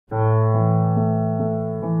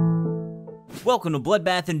Welcome to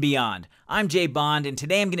Bloodbath and Beyond. I'm Jay Bond, and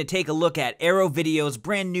today I'm going to take a look at Arrow Video's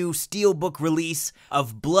brand new Steelbook release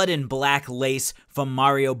of Blood and Black Lace from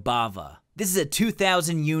Mario Bava. This is a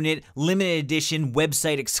 2,000 unit limited edition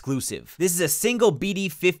website exclusive. This is a single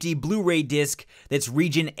BD50 Blu-ray disc that's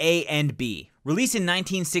region A and B. Released in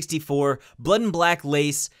 1964, Blood and Black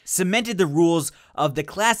Lace cemented the rules of the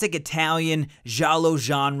classic Italian giallo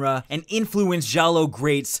genre and influenced giallo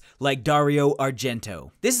greats like Dario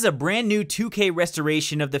Argento. This is a brand new 2K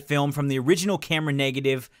restoration of the film from the original camera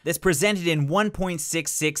negative that's presented in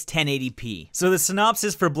 1.66 1080p. So the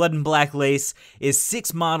synopsis for Blood and Black Lace is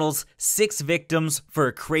 6 models, 6 victims for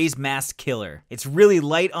a crazed mass killer. It's really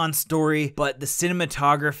light on story, but the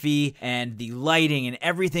cinematography and the lighting and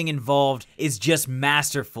everything involved is just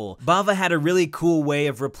masterful. Bava had a really cool way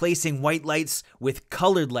of replacing white lights with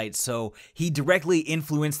colored lights, so he directly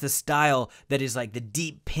influenced the style that is like the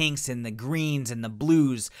deep pinks and the greens and the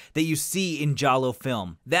blues that you see in giallo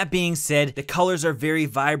film. That being said, the colors are very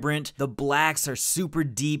vibrant, the blacks are super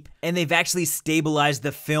deep, and they've actually stabilized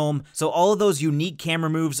the film, so all of those unique camera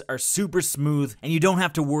moves are super smooth, and you don't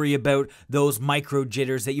have to worry about those micro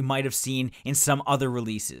jitters that you might have seen in some other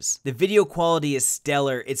releases. The video quality is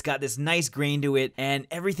stellar, it's got this nice grain to it, and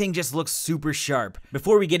everything just looks super sharp.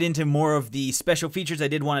 Before we get into more of the special features, I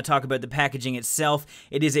did want to talk about the packaging itself.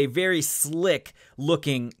 It is a very slick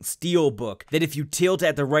looking steelbook that if you tilt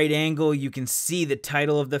at the right angle, you can see the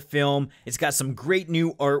title of the film. It's got some great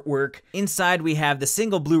new artwork. Inside we have the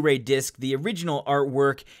single Blu-ray disc, the original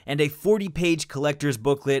artwork, and a 40-page collector's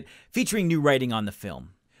booklet featuring new writing on the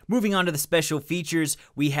film. Moving on to the special features,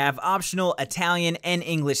 we have optional Italian and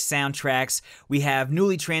English soundtracks. We have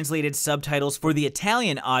newly translated subtitles for the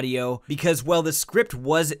Italian audio because while the script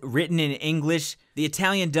was written in English, the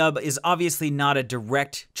Italian dub is obviously not a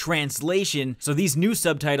direct translation, so these new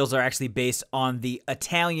subtitles are actually based on the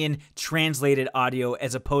Italian translated audio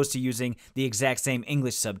as opposed to using the exact same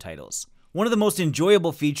English subtitles. One of the most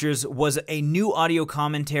enjoyable features was a new audio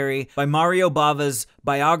commentary by Mario Bava's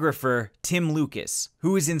biographer, Tim Lucas,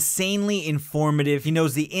 who is insanely informative. He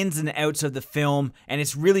knows the ins and outs of the film, and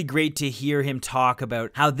it's really great to hear him talk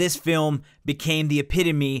about how this film became the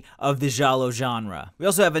epitome of the giallo genre. We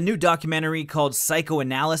also have a new documentary called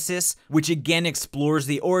Psychoanalysis, which again explores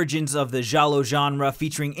the origins of the giallo genre,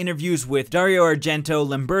 featuring interviews with Dario Argento,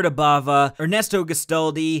 Lamberto Bava, Ernesto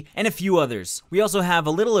Gastaldi, and a few others. We also have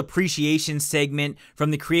a little appreciation segment from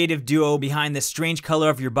the creative duo behind The Strange Color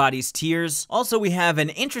of Your Body's Tears. Also, we have an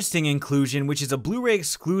interesting inclusion, which is a Blu-ray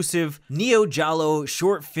exclusive neo-giallo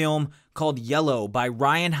short film called Yellow by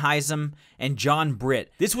Ryan Heisem and John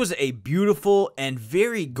Britt. This was a beautiful and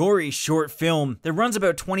very gory short film that runs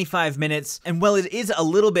about 25 minutes, and while it is a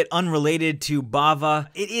little bit unrelated to Bava,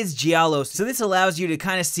 it is giallo, so this allows you to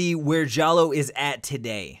kind of see where giallo is at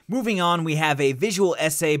today. Moving on, we have a visual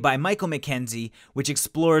essay by Michael McKenzie, which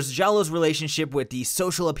explores giallo's relationship with the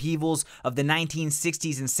social upheavals of the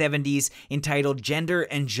 1960s and 70s, entitled Gender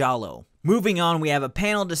and Giallo. Moving on, we have a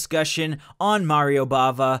panel discussion on Mario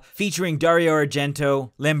Bava, featuring Dario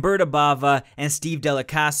Argento, Lamberto Bava, and Steve Della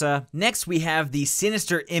Casa. Next, we have the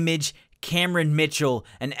Sinister Image Cameron Mitchell,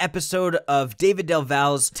 an episode of David Del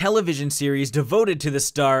Val's television series devoted to the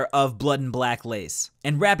star of Blood and Black Lace.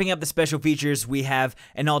 And wrapping up the special features, we have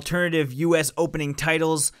an alternative US opening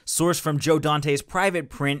titles sourced from Joe Dante's private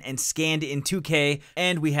print and scanned in 2K,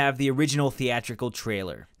 and we have the original theatrical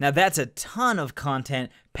trailer. Now that's a ton of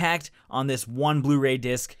content packed on this one Blu-ray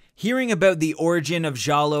disc. Hearing about the origin of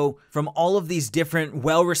giallo from all of these different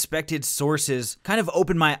well-respected sources kind of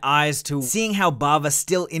opened my eyes to seeing how Bava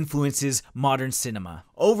still influences modern cinema.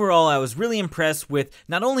 Overall, I was really impressed with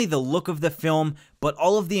not only the look of the film, but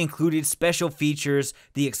all of the included special features,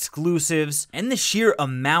 the exclusives, and the sheer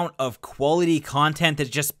amount of quality content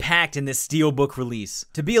that's just packed in this Steelbook release.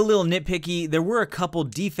 To be a little nitpicky, there were a couple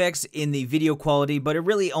defects in the video quality, but it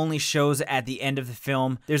really only shows at the end of the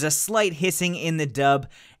film. There's a slight hissing in the dub,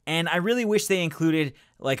 and I really wish they included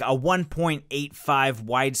like a 1.85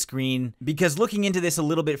 widescreen, because looking into this a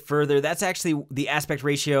little bit further, that's actually the aspect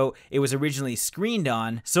ratio it was originally screened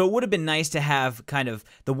on, so it would have been nice to have kind of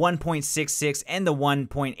the 1.66 and the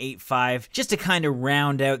 1.85 just to kind of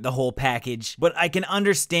round out the whole package. But I can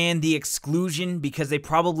understand the exclusion because they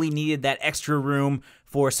probably needed that extra room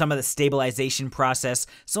for some of the stabilization process,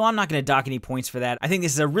 so I'm not going to dock any points for that. I think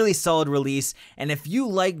this is a really solid release, and if you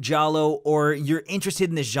like giallo or you're interested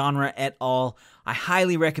in the genre at all, I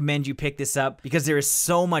highly recommend you pick this up because there is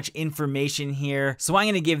so much information here. So I'm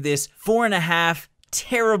going to give this 4.5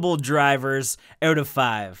 terrible drivers out of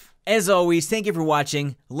 5. As always, thank you for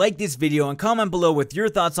watching. Like this video and comment below with your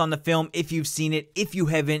thoughts on the film if you've seen it. If you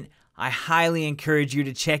haven't, I highly encourage you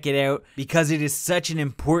to check it out because it is such an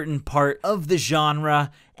important part of the genre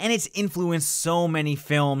and it's influenced so many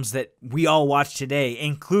films that we all watch today,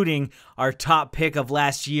 including our top pick of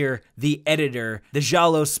last year, The Editor, the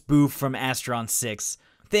giallo spoof from Astron 6.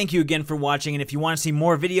 Thank you again for watching, and if you want to see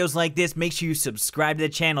more videos like this, make sure you subscribe to the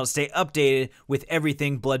channel to stay updated with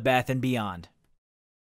everything Bloodbath and beyond.